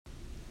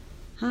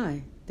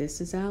Hi,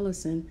 this is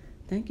Allison.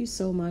 Thank you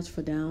so much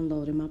for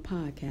downloading my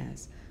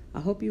podcast. I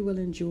hope you will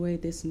enjoy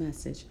this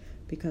message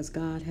because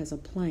God has a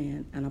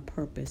plan and a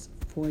purpose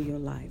for your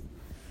life.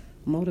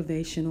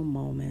 Motivational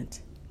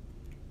moment.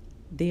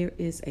 There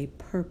is a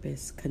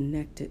purpose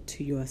connected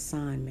to your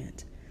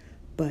assignment,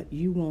 but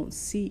you won't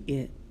see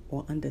it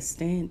or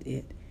understand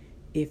it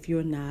if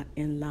you're not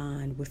in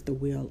line with the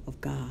will of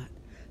God.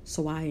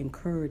 So I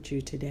encourage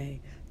you today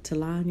to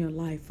line your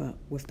life up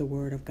with the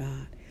Word of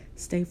God.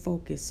 Stay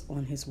focused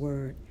on His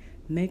Word.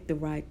 Make the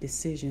right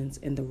decisions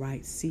in the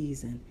right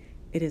season.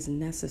 It is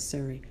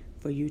necessary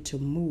for you to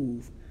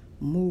move.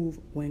 Move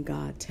when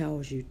God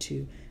tells you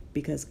to,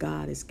 because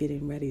God is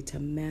getting ready to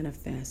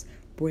manifest,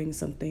 bring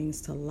some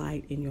things to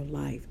light in your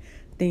life.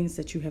 Things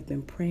that you have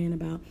been praying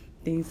about,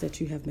 things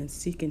that you have been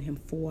seeking Him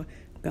for.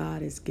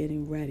 God is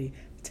getting ready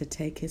to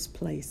take His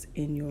place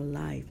in your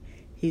life.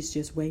 He's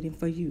just waiting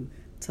for you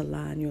to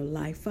line your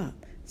life up.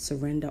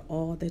 Surrender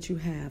all that you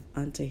have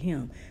unto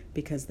Him,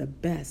 because the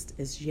best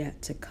is yet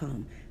to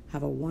come.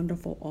 Have a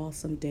wonderful,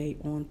 awesome day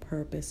on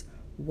purpose.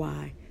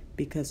 Why?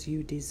 Because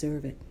you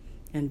deserve it.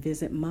 And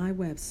visit my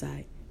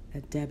website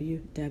at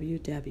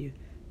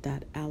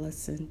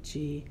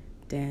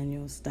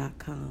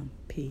www.allisongdaniels.com.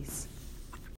 Peace.